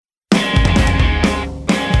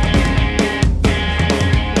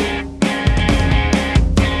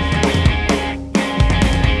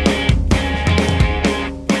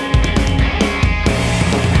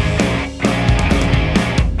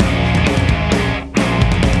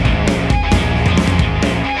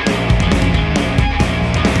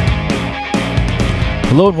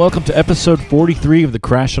Hello and welcome to episode 43 of the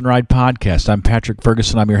Crash and Ride podcast. I'm Patrick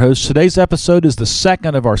Ferguson. I'm your host. Today's episode is the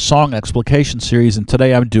second of our song explication series, and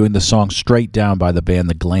today I'm doing the song Straight Down by the band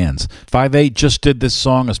The Glands. 5'8" just did this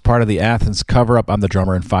song as part of the Athens cover-up. I'm the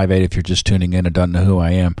drummer in 5'8" if you're just tuning in and don't know who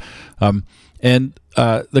I am.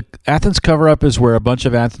 The Athens cover-up is where a bunch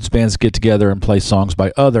of Athens bands get together and play songs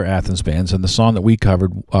by other Athens bands, and the song that we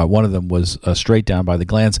covered, one of them was Straight Down by the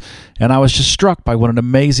Glands, and I was just struck by what an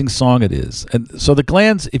amazing song it is. And so the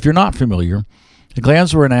Glands, if you're not familiar, the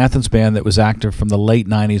Glands were an Athens band that was active from the late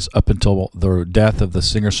 90s up until the death of the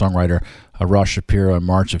singer-songwriter Ross Shapiro in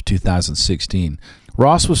March of 2016.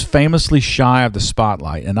 Ross was famously shy of the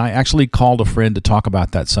spotlight, and I actually called a friend to talk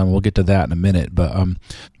about that some. We'll get to that in a minute. But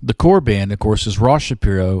the core band, of course, is Ross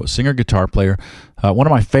Shapiro, a singer-guitar player, one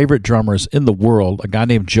of my favorite drummers in the world, a guy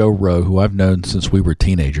named Joe Rowe, who I've known since we were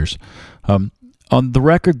teenagers. On the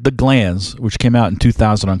record, The Glands, which came out in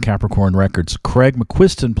 2000 on Capricorn Records, Craig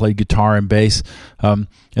McQuiston played guitar and bass, and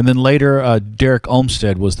then later Derek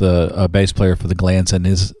Olmsted was the bass player for The Glands, and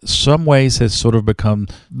in some ways has sort of become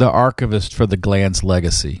the archivist for The Glands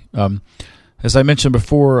legacy. As I mentioned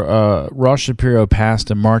before, Ross Shapiro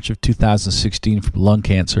passed in March of 2016 from lung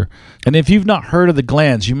cancer. And if you've not heard of The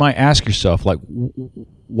Glands, you might ask yourself, like,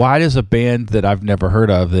 why does a band that I've never heard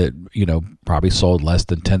of that, probably sold less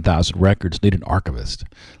than 10,000 records need an archivist?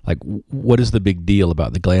 Like, what is the big deal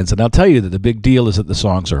about The Glands? And I'll tell you that the big deal is that the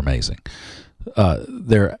songs are amazing.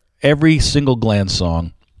 Every single Glands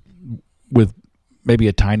song, with maybe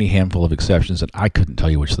a tiny handful of exceptions, and I couldn't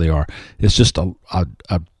tell you which they are, it's just a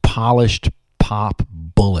polished pop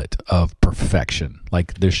bullet of perfection.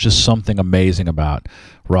 Like, there's just something amazing about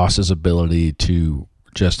Ross's ability to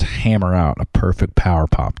just hammer out a perfect power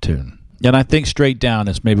pop tune. And I think Straight Down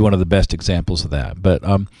is maybe one of the best examples of that. But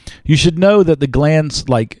you should know that the Glands,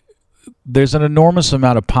 there's an enormous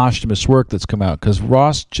amount of posthumous work that's come out, because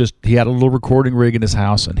Ross he had a little recording rig in his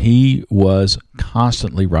house, and he was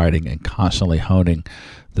constantly writing and constantly honing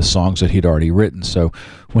the songs that he'd already written. So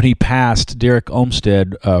when he passed, Derek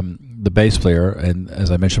Olmsted, the bass player, and as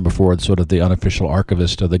I mentioned before, sort of the unofficial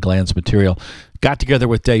archivist of the Glands material, got together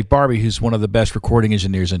with Dave Barbie, who's one of the best recording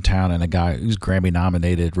engineers in town, and a guy who's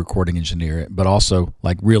Grammy-nominated recording engineer, but also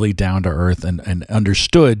really down-to-earth and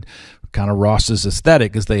understood kind of Ross's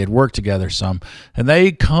aesthetic, as they had worked together some. And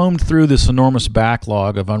they combed through this enormous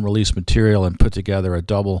backlog of unreleased material and put together a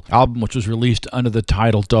double album, which was released under the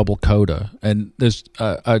title Double Coda. And there's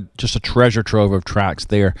just a treasure trove of tracks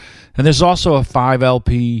there. And there's also a 5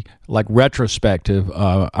 LP retrospective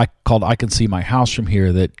called I Can See My House From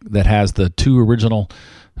Here that has the two original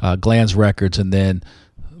Glands records and then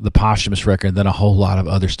the posthumous record, and then a whole lot of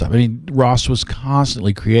other stuff. I mean, Ross was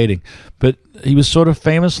constantly creating, but he was sort of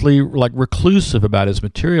famously reclusive about his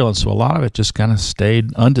material, and so a lot of it just kind of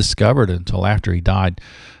stayed undiscovered until after he died.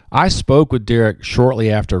 I spoke with Derek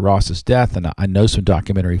shortly after Ross's death, and I know some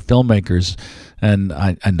documentary filmmakers, and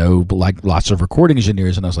I know lots of recording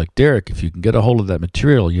engineers, and I was like, Derek, if you can get a hold of that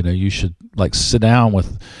material, you should sit down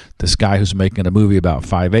with this guy who's making a movie about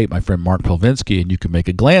 5'8", my friend Mark Polvinsky, and you can make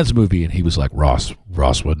a Glands movie. And he was like, Ross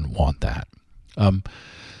wouldn't want that.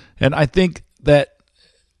 And I think that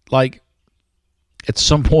at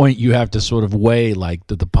some point you have to sort of weigh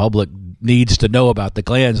that the public needs to know about the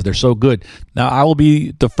Glands. They're so good. Now, I will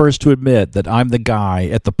be the first to admit that I'm the guy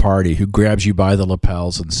at the party who grabs you by the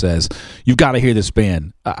lapels and says, you've got to hear this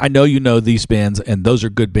band. I know you know these bands, and those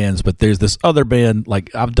are good bands, but there's this other band.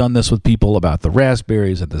 I've done this with people about the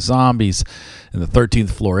Raspberries and the Zombies and the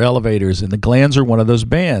 13th Floor Elevators, and the Glands are one of those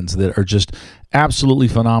bands that are just absolutely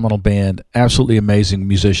phenomenal band, absolutely amazing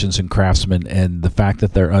musicians and craftsmen, and the fact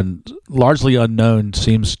that they're largely unknown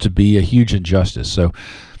seems to be a huge injustice. So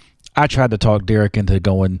I tried to talk Derek into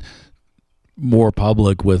going more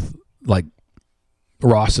public with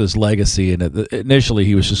Ross's legacy, and initially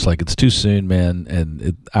he was just like, it's too soon, man,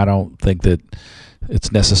 and I don't think that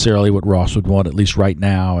it's necessarily what Ross would want, at least right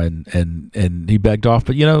now, and he begged off.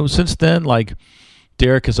 But since then,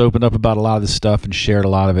 Derek has opened up about a lot of this stuff and shared a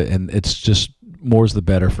lot of it, and it's just more's the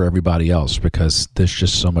better for everybody else, because there's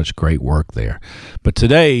just so much great work there. But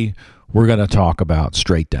today we're going to talk about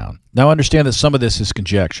Straight Down. Now, understand that some of this is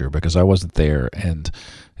conjecture, because I wasn't there, and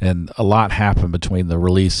a lot happened between the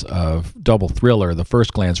release of Double Thriller, the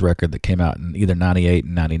first Glands record that came out in either 98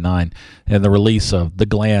 and 99, and the release of The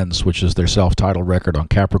Glands, which is their self-titled record on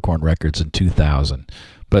Capricorn Records in 2000.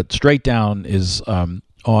 But Straight Down is on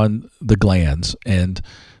The Glands, and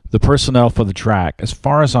the personnel for the track, as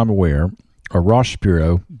far as I'm aware, are Ross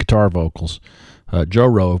Shapiro, guitar vocals, Joe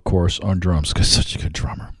Rowe, of course, on drums, because such a good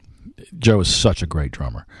drummer. Joe is such a great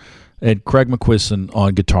drummer. And Craig McQuiston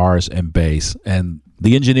on guitars and bass. And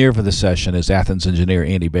The engineer for the session is Athens engineer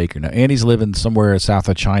Andy Baker. Now, Andy's living somewhere south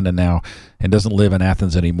of China now and doesn't live in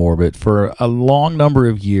Athens anymore, but for a long number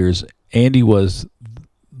of years, Andy was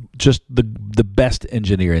just the best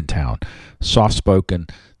engineer in town. Soft-spoken,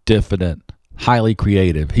 diffident, highly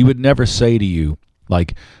creative. He would never say to you,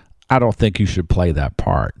 like, I don't think you should play that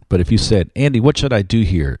part. But if you said, Andy, what should I do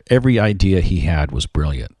here? Every idea he had was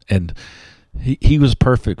brilliant. And he was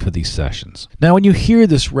perfect for these sessions. Now, when you hear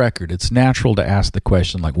this record, it's natural to ask the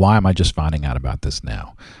question, like, why am I just finding out about this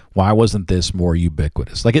now? Why wasn't this more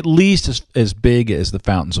ubiquitous? Like, at least as big as the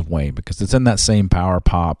Fountains of Wayne, because it's in that same power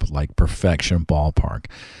pop, like, perfection ballpark.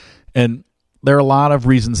 And there are a lot of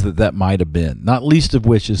reasons that might have been, not least of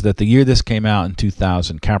which is that the year this came out in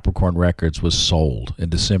 2000, Capricorn Records was sold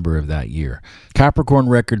in December of that year. Capricorn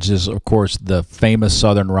Records is, of course, the famous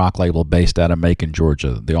Southern rock label based out of Macon,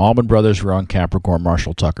 Georgia. The Allman Brothers were on Capricorn,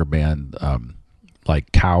 Marshall Tucker Band,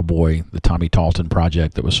 like Cowboy, the Tommy Talton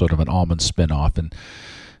project that was sort of an Allman spinoff.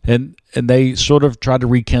 And they sort of tried to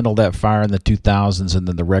rekindle that fire in the 2000s, and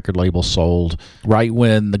then the record label sold right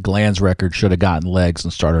when the Glands record should have gotten legs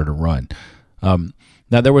and started to run.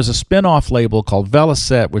 Now, there was a spin-off label called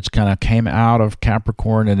Velocet, which kind of came out of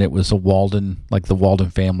Capricorn, and it was a Walden, like the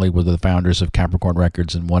Walden family were the founders of Capricorn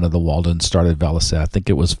Records, and one of the Waldens started Velocet. I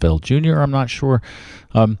think it was Phil Jr., I'm not sure.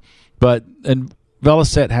 And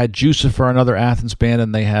Velocet had Jucifer, another Athens band,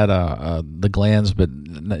 and they had the Glands, but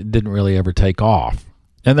it didn't really ever take off.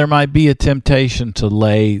 And there might be a temptation to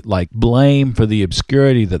lay like blame for the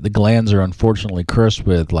obscurity that the Glands are unfortunately cursed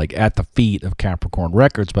with, like at the feet of Capricorn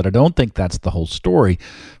Records, but I don't think that's the whole story.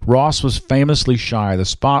 Ross was famously shy of the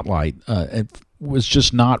spotlight and was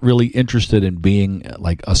just not really interested in being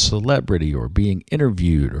like a celebrity or being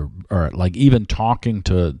interviewed or like even talking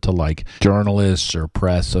to like journalists or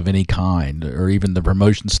press of any kind or even the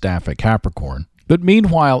promotion staff at Capricorn. But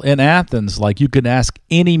meanwhile, in Athens, like you could ask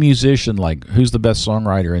any musician, like who's the best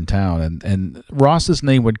songwriter in town, and Ross's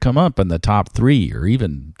name would come up in the top 3 or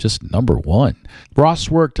even just number 1. Ross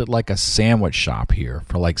worked at like a sandwich shop here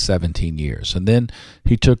for like 17 years, and then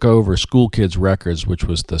he took over School Kids Records, which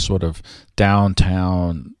was the sort of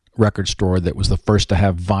downtown record store that was the first to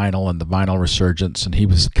have vinyl and the vinyl resurgence, and he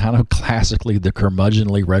was kind of classically the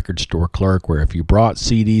curmudgeonly record store clerk where if you brought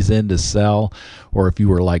CDs in to sell or if you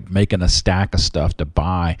were like making a stack of stuff to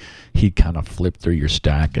buy, he'd kind of flip through your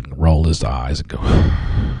stack and roll his eyes and go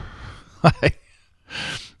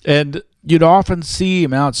and you'd often see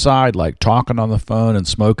him outside like talking on the phone and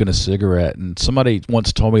smoking a cigarette. And somebody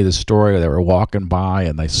once told me this story. They were walking by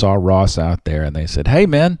and they saw Ross out there and they said, "Hey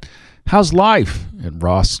man, how's life?" And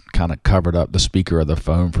Ross kind of covered up the speaker of the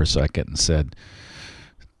phone for a second and said,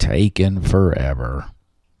 "Taken forever."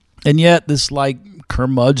 And yet this like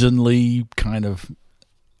curmudgeonly kind of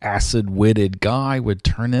acid-witted guy would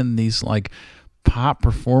turn in these like pop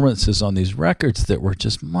performances on these records that were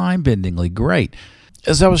just mind-bendingly great.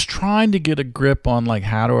 As I was trying to get a grip on like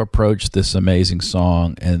how to approach this amazing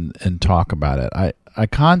song and talk about it, I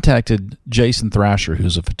contacted Jason Thrasher,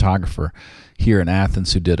 who's a photographer here in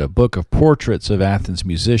Athens, who did a book of portraits of Athens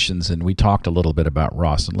musicians, and we talked a little bit about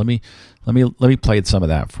Ross. And let me play some of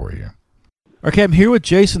that for you. Okay, I'm here with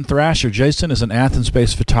Jason Thrasher. Jason is an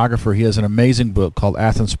Athens-based photographer. He has an amazing book called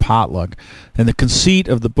Athens Potluck, and the conceit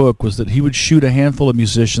of the book was that he would shoot a handful of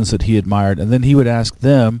musicians that he admired, and then he would ask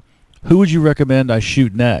them, "Who would you recommend I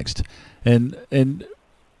shoot next?" And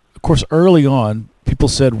of course, early on, people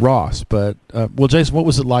said Ross, but well, Jason, what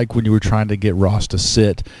was it like when you were trying to get Ross to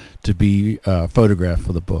sit to be photographed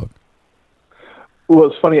for the book? Well,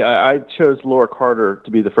 it's funny. I chose Laura Carter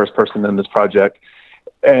to be the first person in this project,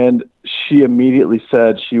 and she immediately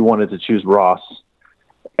said she wanted to choose Ross,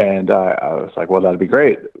 and I was like, "Well, that'd be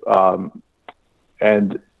great."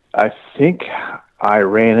 And I think I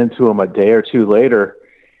ran into him a day or two later,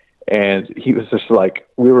 and he was just like,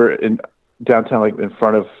 we were in downtown, like in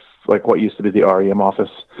front of like what used to be the REM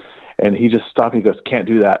office, and he just stopped and he goes, "Can't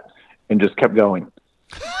do that," and just kept going.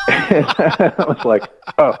 And I was like,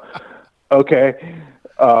 "Oh, okay.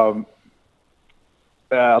 I'll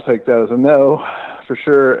take that as a no for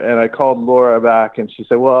sure." And I called Laura back and she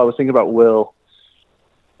said, "Well, I was thinking about Will."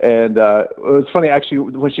 And it was funny, actually,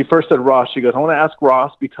 when she first said Ross, she goes, "I want to ask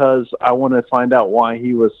Ross because I want to find out why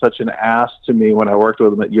he was such an ass to me when I worked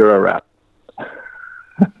with him at Eurorap."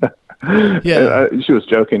 Yeah, she was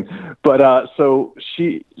joking, but so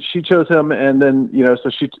she chose him, and then so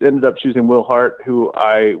she ended up choosing Will Hart, who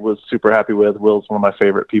I was super happy with. Will's one of my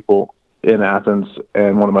favorite people in Athens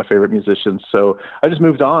and one of my favorite musicians. So I just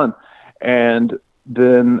moved on, and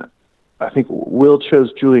then I think Will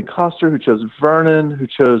chose Julian Coster, who chose Vernon, who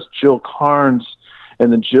chose Jill Carnes,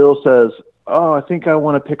 and then Jill says, "Oh, I think I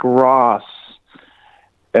want to pick Ross."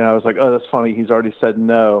 And I was like, oh, that's funny. He's already said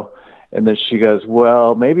no. And then she goes,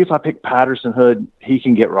 well, maybe if I pick Patterson Hood, he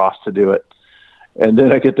can get Ross to do it. And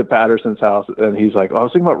then I get to Patterson's house, and he's like, oh, I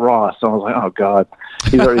was thinking about Ross. And I was like, oh, God.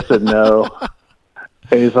 He's already said no.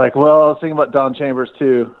 And he's like, well, I was thinking about Don Chambers,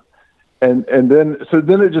 too. And then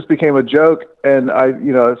it just became a joke. And I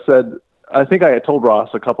said, I think I had told Ross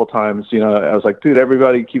a couple times, I was like, dude,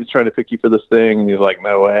 everybody keeps trying to pick you for this thing. And he's like,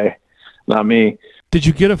 no way, not me. Did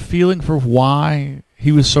you get a feeling for why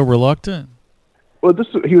he was so reluctant? Well,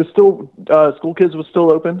 he was still, School Kids was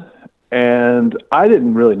still open. And I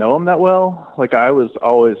didn't really know him that well. Like, I was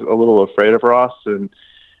always a little afraid of Ross, and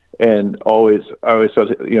I always felt, I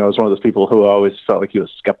was one of those people who always felt like he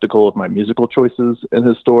was skeptical of my musical choices in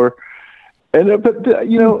his store. And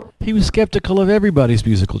he was skeptical of everybody's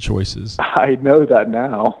musical choices. I know that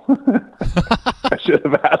now. I should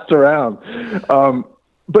have asked around.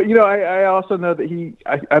 But I also know that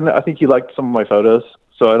I think he liked some of my photos,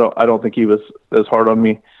 so I don't think he was as hard on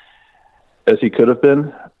me as he could have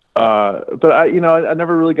been. But I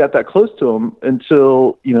never really got that close to him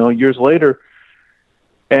until, years later.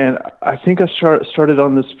 And I think I started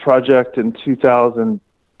on this project in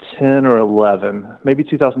 2010 or 11, maybe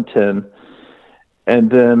 2010.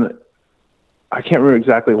 And then I can't remember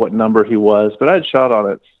exactly what number he was, but I had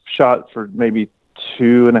shot for maybe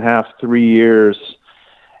 2.5, 3 years.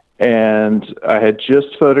 And I had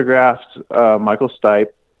just photographed Michael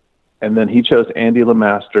Stipe, and then he chose Andy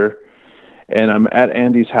LeMaster. And I'm at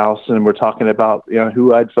Andy's house, and we're talking about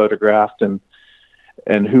who I'd photographed and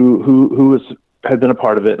who had been a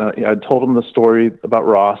part of it. And I told him the story about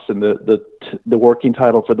Ross, and the working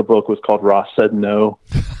title for the book was called Ross Said No.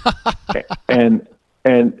 and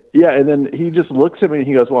then he just looks at me and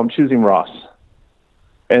he goes, well, I'm choosing Ross.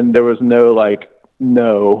 And there was no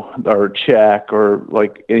no or check or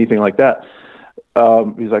anything like that.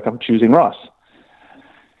 He's like, I'm choosing Ross.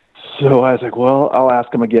 So I was like, well, I'll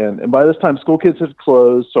ask him again. And by this time, School Kids had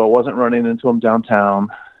closed, so I wasn't running into him downtown.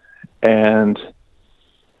 And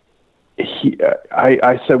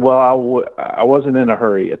I said, well, I wasn't in a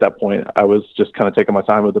hurry at that point. I was just kind of taking my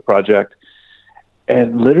time with the project.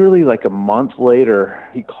 And literally a month later,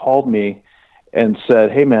 he called me and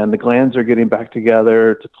said, hey, man, the Glands are getting back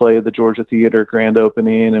together to play the Georgia Theater grand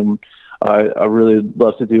opening, and I really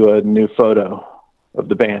love to do a new photo of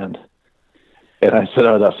the band. And I said,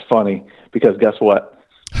 oh, that's funny, because guess what?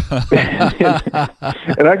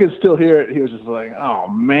 And I could still hear it. He was just like, oh,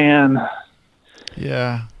 man.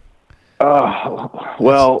 Yeah.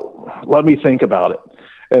 Well, let me think about it.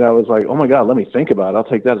 And I was like, oh, my God, let me think about it. I'll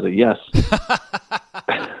take that as a yes.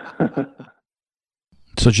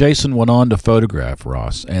 So Jason went on to photograph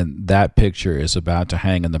Ross, and that picture is about to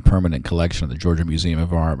hang in the permanent collection of the Georgia Museum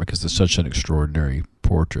of Art because it's such an extraordinary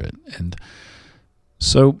portrait. And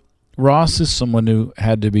so Ross is someone who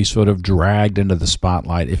had to be sort of dragged into the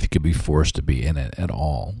spotlight if he could be forced to be in it at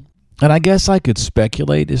all. And I guess I could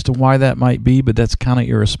speculate as to why that might be, but that's kind of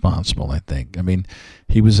irresponsible, I think. I mean,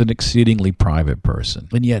 he was an exceedingly private person,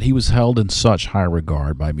 and yet he was held in such high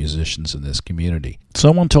regard by musicians in this community.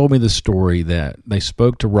 Someone told me the story that they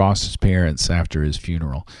spoke to Ross's parents after his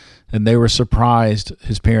funeral, and they were surprised,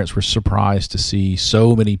 his parents were surprised to see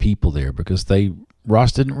so many people there because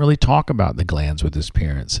Ross didn't really talk about the Glands with his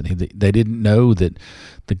parents, and they didn't know that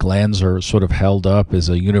the Glands are sort of held up as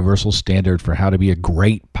a universal standard for how to be a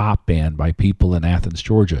great pop band by people in Athens,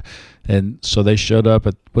 Georgia. And so they showed up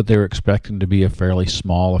at what they were expecting to be a fairly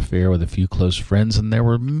small affair with a few close friends, and there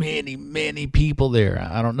were many, many people there.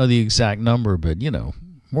 I don't know the exact number, but,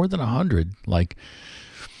 more than 100.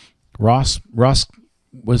 Ross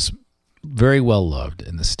was very well loved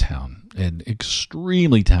in this town and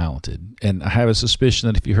extremely talented. And I have a suspicion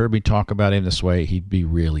that if you heard me talk about him this way, he'd be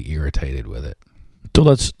really irritated with it. So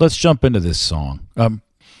let's jump into this song. I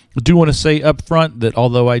do want to say up front that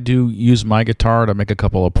although I do use my guitar to make a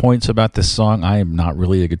couple of points about this song, I am not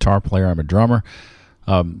really a guitar player. I'm a drummer.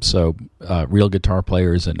 So real guitar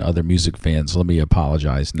players and other music fans, let me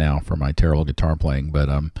apologize now for my terrible guitar playing. But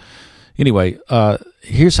anyway,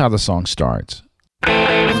 here's how the song starts.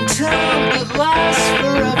 One time that lasts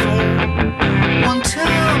forever. One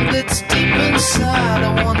time that's deep inside.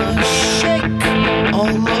 I wanna shake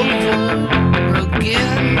all over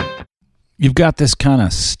again. You've got this kind of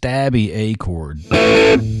stabby A chord.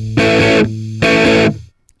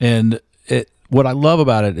 And what I love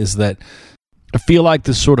about it is that I feel like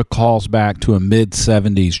this sort of calls back to a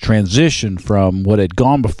mid-'70s transition from what had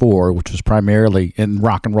gone before, which was primarily, in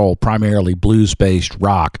rock and roll, primarily blues-based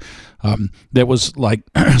rock, that was like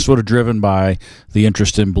sort of driven by the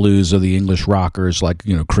interest in blues of the English rockers like,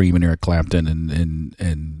 Cream and Eric Clapton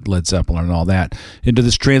and Led Zeppelin and all that, into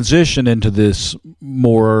this transition into this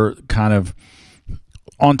more kind of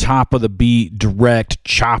on top of the beat, direct,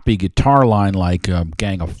 choppy guitar line like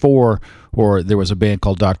Gang of Four, or there was a band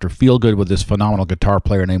called Dr. Feelgood with this phenomenal guitar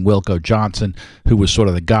player named Wilco Johnson, who was sort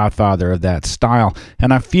of the godfather of that style.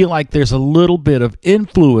 And I feel like there's a little bit of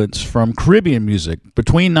influence from Caribbean music.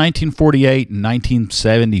 Between 1948 and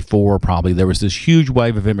 1974, probably, there was this huge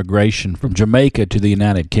wave of immigration from Jamaica to the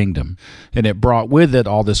United Kingdom. And it brought with it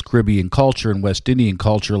all this Caribbean culture and West Indian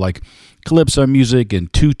culture, like calypso music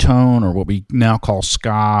and two-tone, or what we now call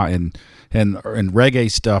ska and reggae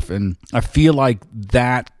stuff. And I feel like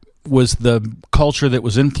that was the culture that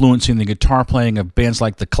was influencing the guitar playing of bands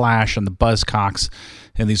like The Clash and the Buzzcocks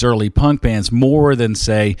and these early punk bands more than,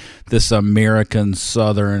 say, this American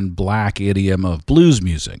Southern black idiom of blues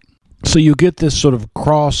music. So you get this sort of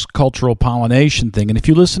cross-cultural pollination thing. And if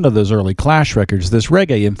you listen to those early Clash records, this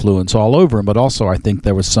reggae influence all over them, but also I think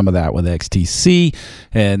there was some of that with XTC,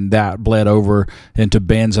 and that bled over into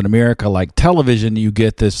bands in America like Television. You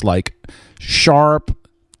get this like sharp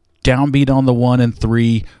downbeat on the 1 and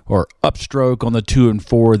 3 or upstroke on the 2 and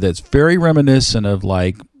 4 that's very reminiscent of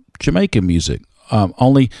like Jamaican music.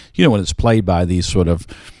 Only, when it's played by these sort of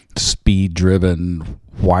speed-driven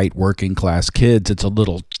white working class kids, it's a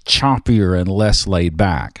little choppier and less laid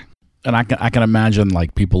back. And I can imagine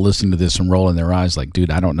like people listening to this and rolling their eyes like,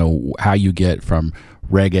 dude, I don't know how you get from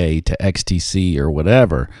reggae to XTC or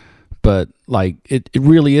whatever. But like it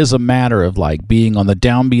really is a matter of like being on the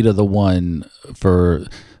downbeat of the 1 for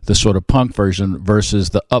the sort of punk version versus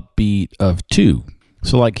the upbeat of 2.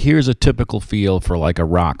 So like here's a typical feel for like a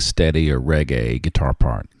rock steady or reggae guitar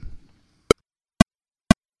part.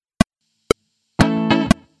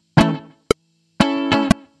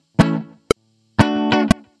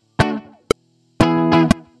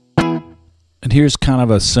 And here's kind of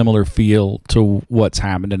a similar feel to what's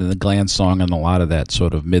happening in the Glands song and a lot of that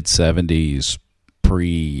sort of mid-'70s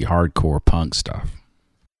pre-hardcore punk stuff.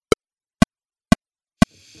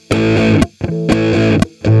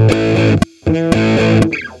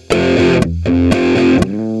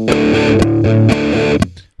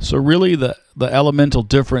 So really the elemental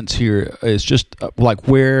difference here is just like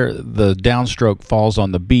where the downstroke falls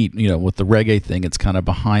on the beat. With the reggae thing, it's kind of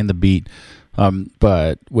behind the beat.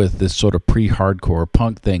 But with this sort of pre-hardcore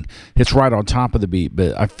punk thing, it's right on top of the beat.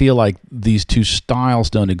 But I feel like these two styles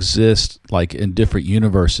don't exist like in different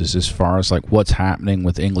universes as far as like what's happening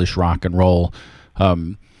with English rock and roll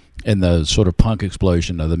in the sort of punk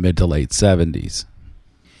explosion of the mid to late 70s.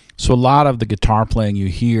 So a lot of the guitar playing you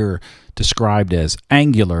hear described as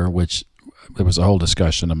angular, which there was a whole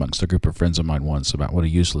discussion amongst a group of friends of mine once about what a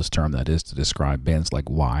useless term that is to describe bands like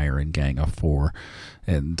Wire and Gang of Four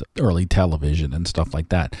and early Television and stuff like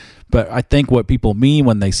that. But I think what people mean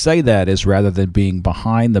when they say that is rather than being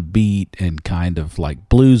behind the beat and kind of like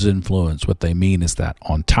blues influence, what they mean is that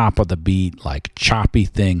on top of the beat, like choppy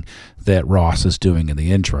thing that Ross is doing in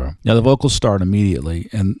the intro. Now the vocals start immediately,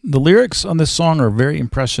 and the lyrics on this song are very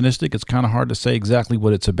impressionistic. It's kind of hard to say exactly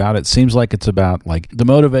what it's about. It seems like it's about like the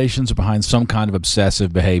motivations behind some kind of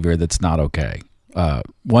obsessive behavior that's not okay.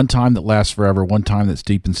 One time that lasts forever, one time that's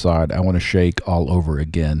deep inside, I want to shake all over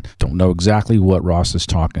again. Don't know exactly what Ross is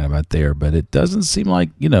talking about there, but it doesn't seem like,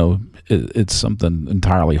 it's something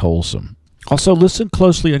entirely wholesome. Also, listen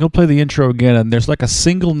closely. I'm going to play the intro again, and there's like a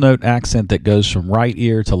single note accent that goes from right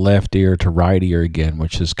ear to left ear to right ear again,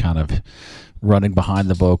 which is kind of running behind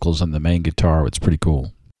the vocals and the main guitar. It's pretty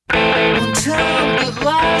cool. One time that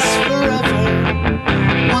lasts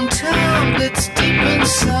forever, one time that's deep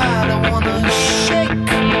inside, I wanna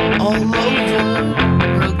shake all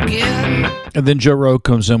over again. And then Joe Rowe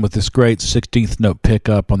comes in with this great 16th note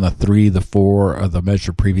pickup on the 3, the 4 of the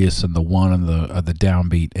measure previous, and the 1 on the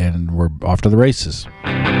downbeat, and we're off to the races.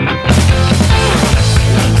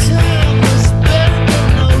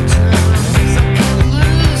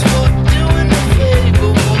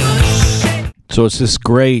 So it's this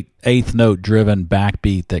great 8th note driven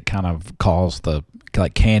backbeat that kind of calls the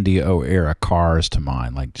like Candy O era Cars to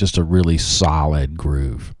mind, like just a really solid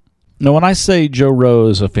groove. Now, when I say Joe Rowe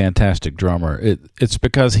is a fantastic drummer, it's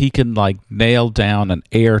because he can like nail down an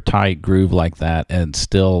airtight groove like that and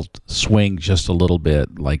still swing just a little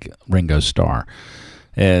bit like Ringo Starr.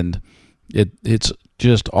 And it's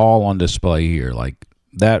just all on display here. Like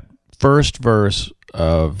that first verse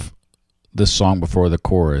of this song before the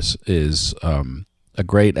chorus is a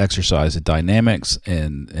great exercise in dynamics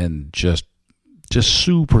and just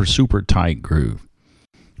super, super tight groove.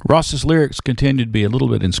 Ross's lyrics continue to be a little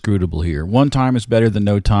bit inscrutable here. One time is better than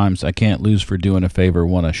no times. I can't lose for doing a favor.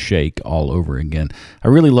 Want to shake all over again. I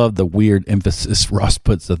really love the weird emphasis Ross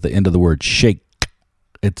puts at the end of the word shake.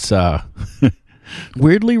 It's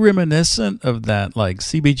weirdly reminiscent of that like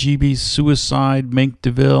CBGB Suicide, Mink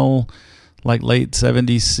DeVille, like late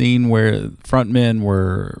 70s scene where frontmen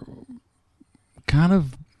were kind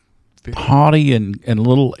of haughty and a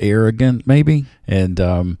little arrogant maybe. And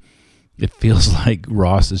it feels like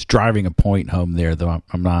Ross is driving a point home there, though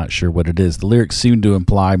I'm not sure what it is. The lyrics seem to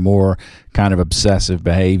imply more kind of obsessive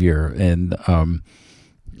behavior, and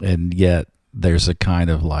yet there's a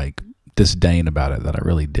kind of like disdain about it that I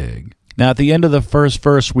really dig. Now, at the end of the first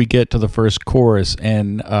verse, we get to the first chorus,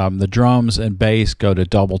 and the drums and bass go to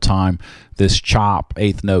double time. This chop,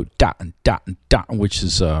 eighth note, dot, dot, dot, which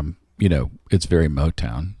is, it's very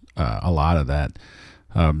Motown. A lot of that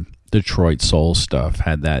Detroit soul stuff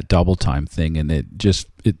had that double time thing, and it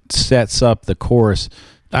sets up the chorus.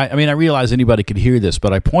 I mean, I realize anybody could hear this,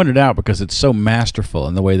 but I pointed out because it's so masterful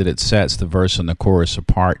in the way that it sets the verse and the chorus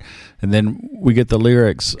apart. And then we get the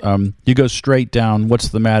lyrics. You go straight down. What's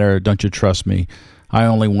the matter? Don't you trust me? I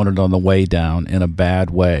only want it on the way down in a bad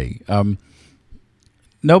way.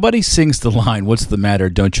 Nobody sings the line, what's the matter,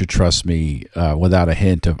 don't you trust me, without a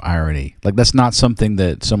hint of irony. Like, that's not something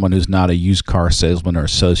that someone who's not a used car salesman or a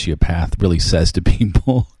sociopath really says to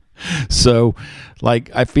people. So,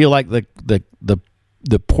 like, I feel like the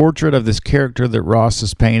portrait of this character that Ross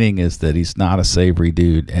is painting is that he's not a savory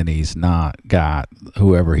dude, and he's not got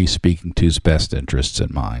whoever he's speaking to's best interests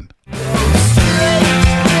in mind.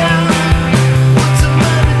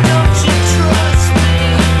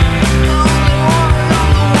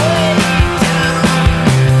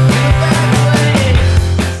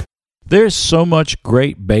 There's so much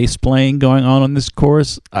great bass playing going on this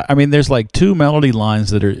chorus. I mean, there's like two melody lines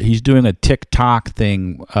that he's doing a tick-tock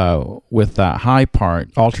thing with that high part,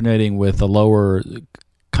 alternating with a lower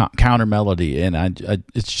counter melody, and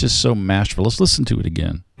it's just so masterful. Let's listen to it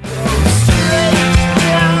again.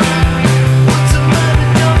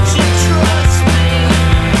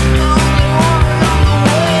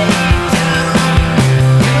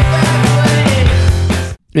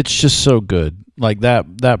 It's just so good. Like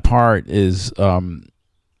that part is, man,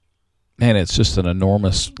 it's just an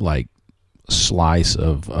enormous like slice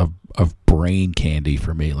of brain candy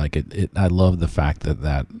for me. Like I love the fact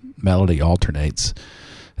that melody alternates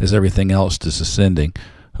as everything else is ascending.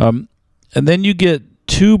 And then you get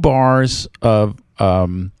 2 bars of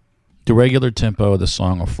the regular tempo of the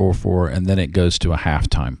song of 4/4, and then it goes to a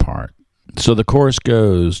halftime part. So the chorus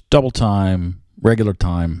goes double time, regular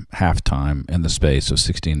time, halftime, in the space of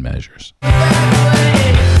 16 measures.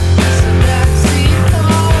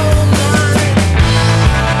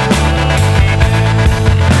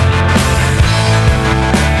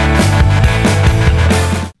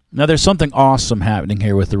 Now, there's something awesome happening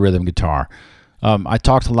here with the rhythm guitar. I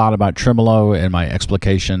talked a lot about tremolo in my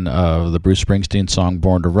explication of the Bruce Springsteen song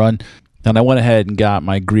Born to Run. And I went ahead and got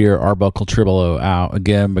my Greer Arbuckle tremolo out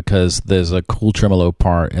again because there's a cool tremolo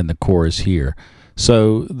part in the chorus here.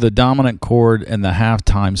 So the dominant chord in the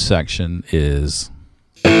halftime section is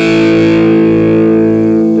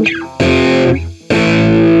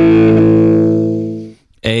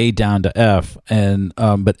A down to F, and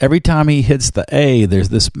but every time he hits the A, there's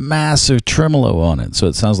this massive tremolo on it. So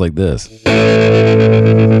it sounds like this.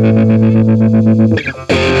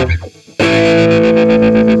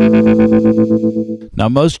 Now,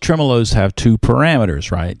 most tremolos have 2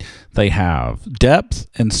 parameters, right? They have depth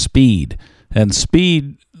and speed. And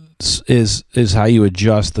speed is how you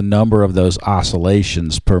adjust the number of those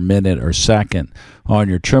oscillations per minute or second on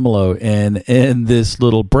your tremolo. And in this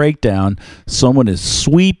little breakdown, someone is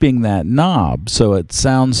sweeping that knob. So it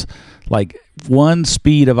sounds like one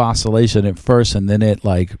speed of oscillation at first, and then it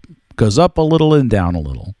like goes up a little and down a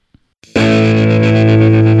little.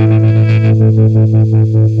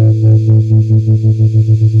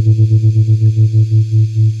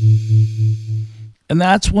 And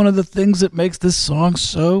that's one of the things that makes this song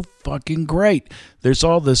so fucking great. There's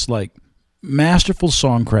all this like masterful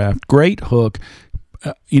songcraft, great hook,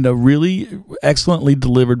 really excellently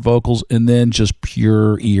delivered vocals, and then just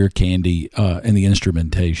pure ear candy in the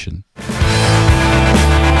instrumentation.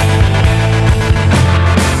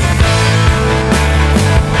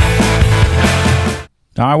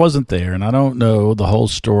 Now, I wasn't there, and I don't know the whole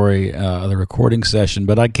story of the recording session,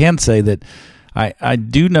 but I can say that I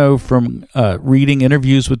do know from reading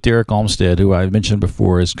interviews with Derek Olmsted, who I mentioned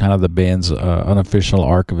before is kind of the band's unofficial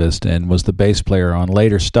archivist and was the bass player on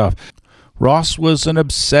later stuff. Ross was an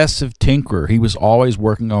obsessive tinkerer. He was always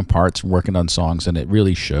working on parts and working on songs, and it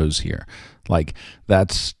really shows here. Like,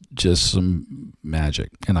 that's just some magic,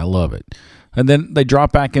 and I love it. And then they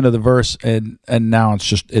drop back into the verse, and now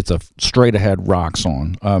it's a straight ahead rock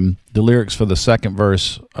song. The lyrics for the second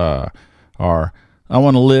verse are, I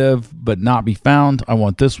want to live but not be found. I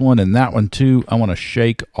want this one and that one too. I want to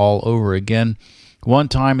shake all over again. One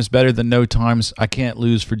time is better than no times. I can't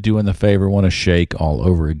lose for doing the favor. Want to shake all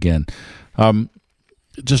over again.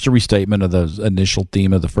 Just a restatement of the initial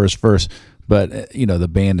theme of the first verse, but the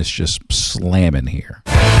band is just slamming here.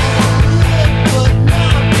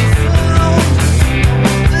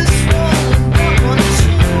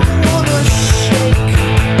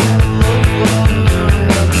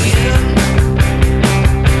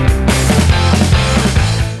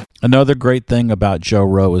 Another great thing about Joe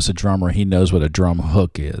Rowe as a drummer, he knows what a drum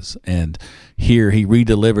hook is. And here he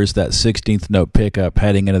redelivers that 16th note pickup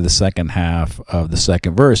heading into the second half of the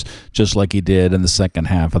second verse, just like he did in the second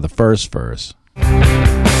half of the first verse.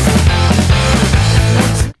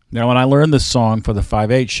 Now, when I learned this song for the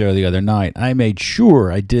 5/8 show the other night, I made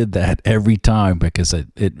sure I did that every time because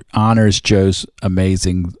it honors Joe's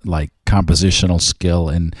amazing compositional skill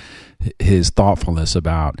and his thoughtfulness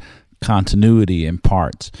about continuity in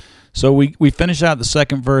parts. So we finish out the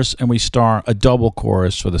second verse and we start a double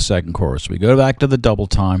chorus for the second chorus. We go back to the double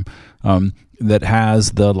time that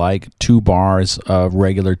has the 2 bars of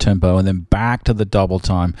regular tempo, and then back to the double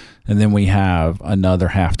time, and then we have another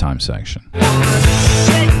halftime section.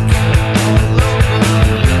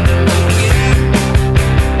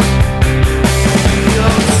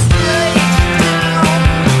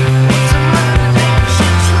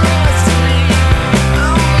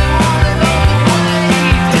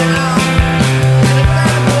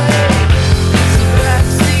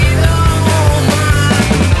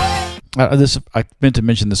 I meant to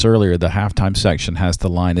mention this earlier. The halftime section has the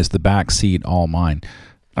line, "Is the back seat all mine?"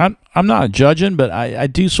 I'm not judging, but I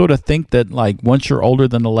do sort of think that once you're older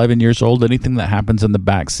than 11 years old, anything that happens in the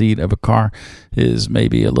back seat of a car is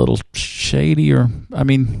maybe a little shady. Or I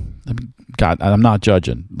mean, God, I'm not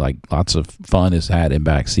judging. Lots of fun is had in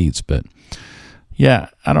back seats, but yeah,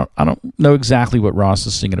 I don't know exactly what Ross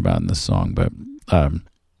is singing about in this song, but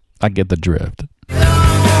I get the drift.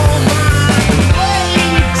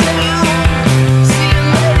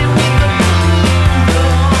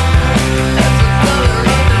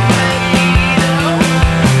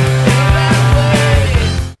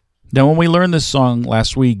 Now, when we learned this song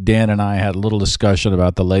last week, Dan and I had a little discussion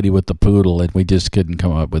about the lady with the poodle, and we just couldn't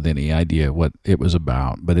come up with any idea what it was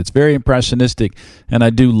about. But it's very impressionistic, and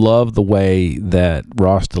I do love the way that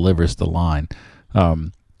Ross delivers the line.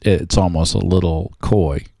 It's almost a little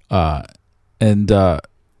coy. And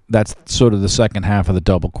that's sort of the second half of the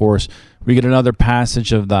double chorus. We get another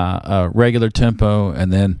passage of the regular tempo,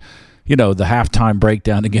 and then the halftime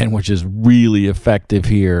breakdown again, which is really effective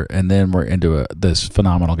here, and then we're into this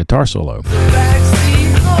phenomenal guitar solo.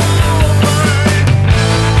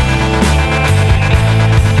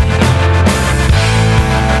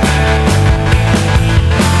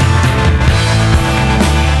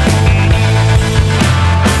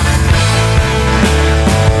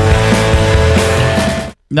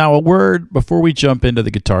 Now, a word, before we jump into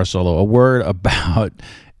the guitar solo, a word about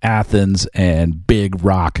Athens and big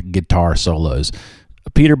rock guitar solos.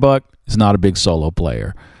 Peter Buck is not a big solo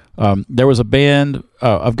player. There was a band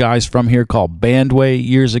of guys from here called Bandway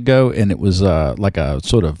years ago, and it was like a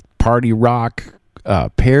sort of party rock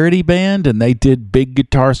parody band, and they did big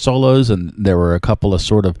guitar solos, and there were a couple of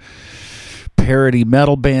sort of parody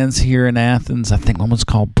metal bands here in Athens. I think one was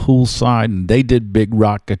called Poolside, and they did big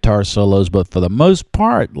rock guitar solos, but for the most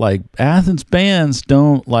part, Athens bands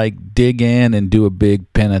don't dig in and do a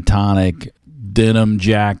big pentatonic denim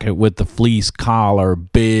jacket with the fleece collar,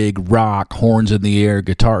 big rock, horns in the air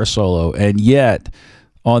guitar solo. And yet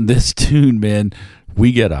on this tune, man,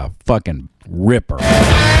 we get a fucking ripper.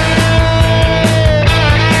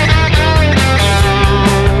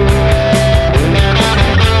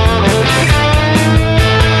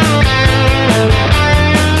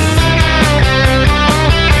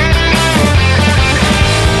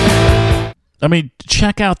 I mean,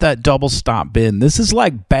 check out that double stop bend. This is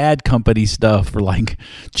like Bad Company stuff for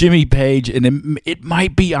Jimmy Page, and it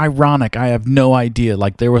might be ironic. I have no idea.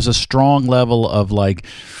 There was a strong level of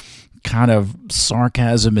kind of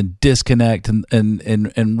sarcasm and disconnect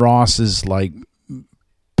and Ross's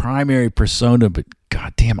primary persona, but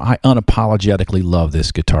goddamn, I unapologetically love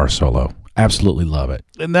this guitar solo. Absolutely love it.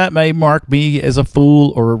 And that may mark me as a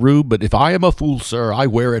fool or a rube, but if I am a fool, sir, I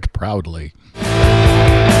wear it proudly.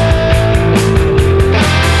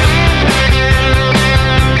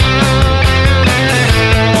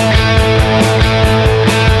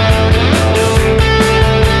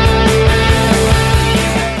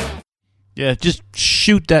 Yeah, just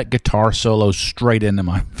shoot that guitar solo straight into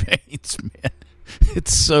my veins, man.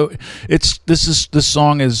 This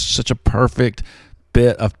song is such a perfect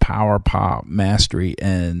bit of power pop mastery,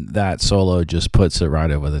 and that solo just puts it right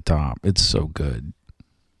over the top. It's so good.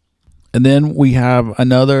 And then we have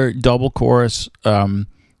another double chorus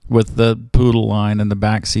with the poodle line and the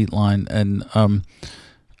backseat line, and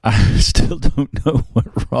I still don't know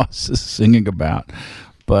what Ross is singing about,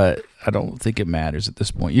 but I don't think it matters at this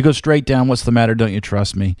point. You go straight down. What's the matter? Don't you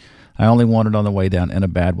trust me? I only want it on the way down. In a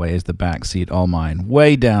bad way is the backseat all mine.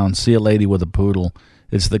 Way down. See a lady with a poodle.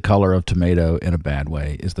 It's the color of tomato. In a bad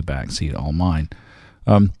way is the backseat all mine.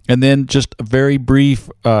 And then just a very brief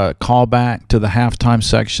callback to the halftime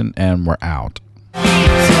section, and we're out.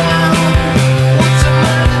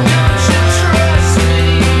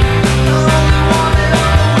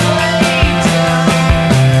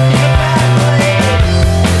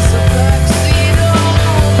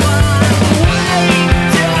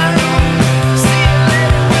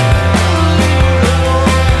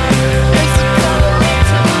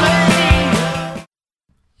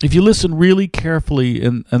 If you listen really carefully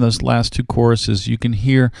in those last two choruses, you can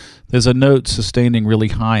hear there's a note sustaining really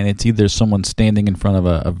high, and it's either someone standing in front of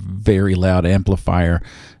a very loud amplifier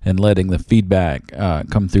and letting the feedback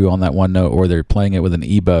come through on that one note, or they're playing it with an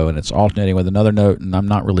ebow, and it's alternating with another note, and I'm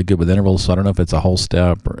not really good with intervals, so I don't know if it's a whole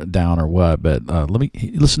step or down or what, but let me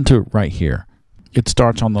listen to it right here. It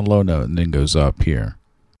starts on the low note and then goes up here.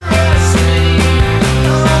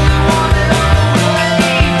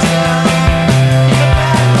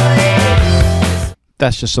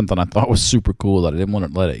 That's just something I thought was super cool that I didn't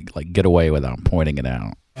want to let it get away without pointing it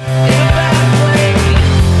out.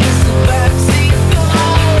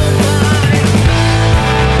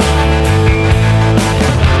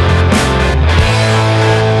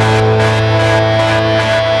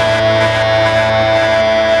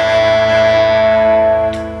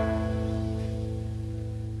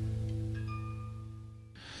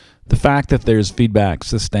 The fact that there's feedback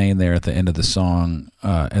sustained there at the end of the song,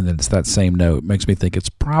 and then it's that same note, makes me think it's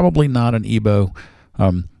probably not an ebow.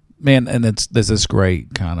 Man, and there's this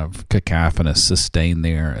great kind of cacophonous sustain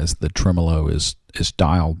there as the tremolo is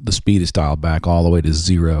dialed, the speed is dialed back all the way to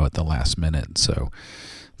 0 at the last minute. So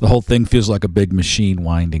the whole thing feels like a big machine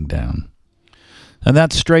winding down. And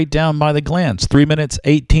that's Straight Down by the Glands, 3 minutes,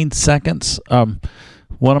 18 seconds. One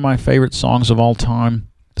of my favorite songs of all time.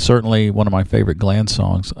 Certainly one of my favorite Glands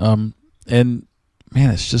songs. And,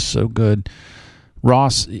 man, it's just so good.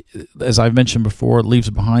 Ross, as I've mentioned before, leaves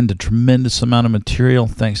behind a tremendous amount of material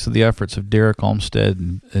thanks to the efforts of Derek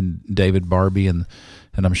Olmsted and David Barbie and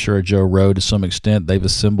I'm sure Joe Rowe to some extent. They've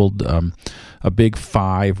assembled a big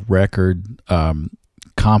 5-record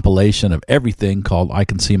compilation of everything called I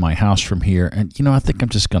Can See My House From Here. And, I think I'm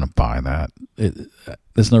just going to buy that.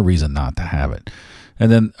 There's no reason not to have it. And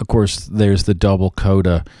then, of course, there's the double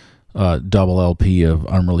coda, double LP of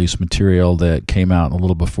unreleased material that came out a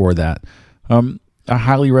little before that. I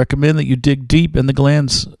highly recommend that you dig deep in the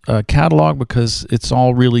Glands catalog because it's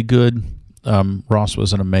all really good. Ross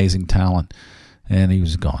was an amazing talent, and he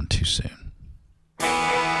was gone too soon.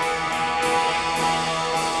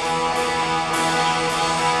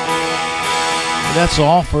 That's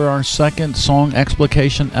all for our second song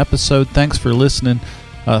explication episode. Thanks for listening.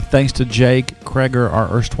 Thanks to Jake Kreger, our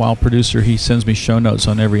erstwhile producer. He sends me show notes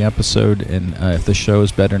on every episode, and if the show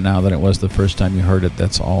is better now than it was the first time you heard it,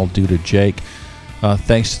 that's all due to Jake.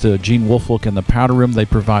 Thanks to Gene Wolfolk and the Powder Room. They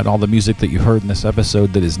provide all the music that you heard in this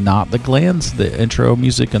episode that is not the Glands. The intro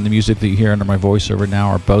music and the music that you hear under my voiceover now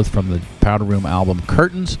are both from the Powder Room album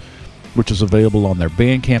Curtains, which is available on their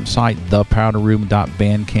Bandcamp site,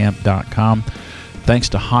 thepowderroom.bandcamp.com. Thanks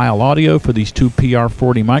to Heil Audio for these 2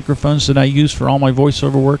 PR40 microphones that I use for all my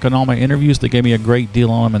voiceover work and all my interviews. They gave me a great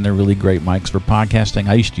deal on them, and they're really great mics for podcasting.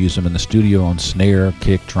 I used to use them in the studio on snare,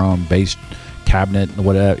 kick, drum, bass, cabinet,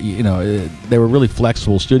 whatever. They were really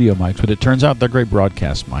flexible studio mics, but it turns out they're great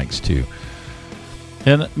broadcast mics, too.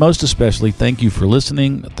 And most especially, thank you for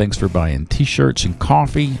listening. Thanks for buying T-shirts and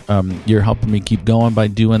coffee. You're helping me keep going by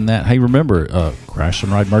doing that. Hey, remember, Crash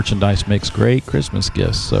and Ride merchandise makes great Christmas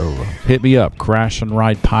gifts. So hit me up,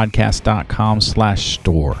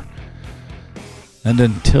 crashandridepodcast.com/store. And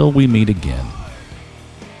until we meet again,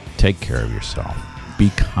 take care of yourself. Be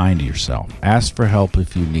kind to yourself. Ask for help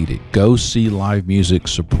if you need it. Go see live music.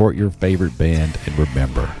 Support your favorite band. And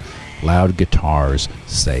remember, loud guitars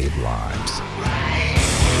save lives.